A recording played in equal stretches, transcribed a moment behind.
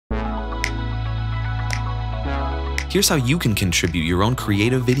Here's how you can contribute your own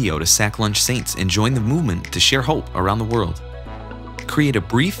creative video to Sack Lunch Saints and join the movement to share hope around the world. Create a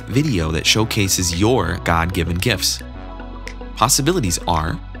brief video that showcases your God-given gifts. Possibilities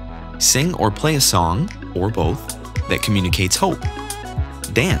are: sing or play a song, or both, that communicates hope.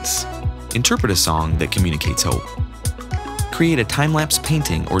 Dance. Interpret a song that communicates hope. Create a time-lapse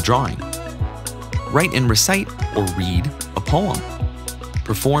painting or drawing. Write and recite or read a poem.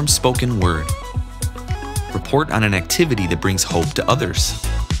 Perform spoken word. Report on an activity that brings hope to others.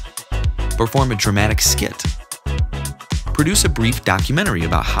 Perform a dramatic skit. Produce a brief documentary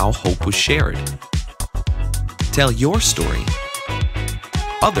about how hope was shared. Tell your story.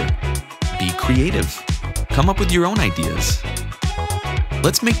 Other. Be creative. Come up with your own ideas.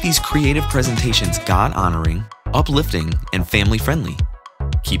 Let's make these creative presentations God-honoring, uplifting, and family-friendly.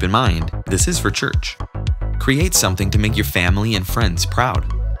 Keep in mind, this is for church. Create something to make your family and friends proud.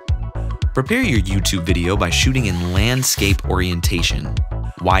 Prepare your YouTube video by shooting in landscape orientation,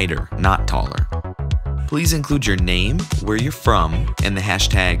 wider, not taller. Please include your name, where you're from, and the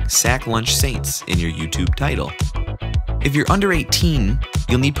hashtag SackLunchSaints in your YouTube title. If you're under 18,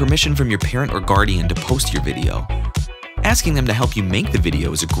 you'll need permission from your parent or guardian to post your video. Asking them to help you make the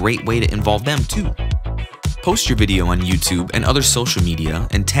video is a great way to involve them too. Post your video on YouTube and other social media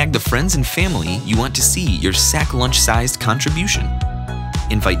and tag the friends and family you want to see your Sack Lunch-sized contribution.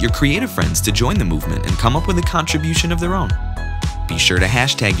 Invite your creative friends to join the movement and come up with a contribution of their own. Be sure to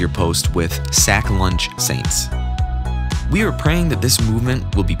hashtag your post with SackLunchSaints. We are praying that this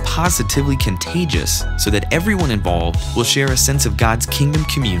movement will be positively contagious so that everyone involved will share a sense of God's kingdom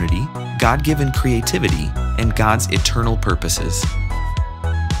community, God-given creativity, and God's eternal purposes.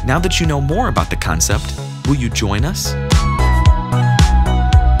 Now that you know more about the concept, will you join us?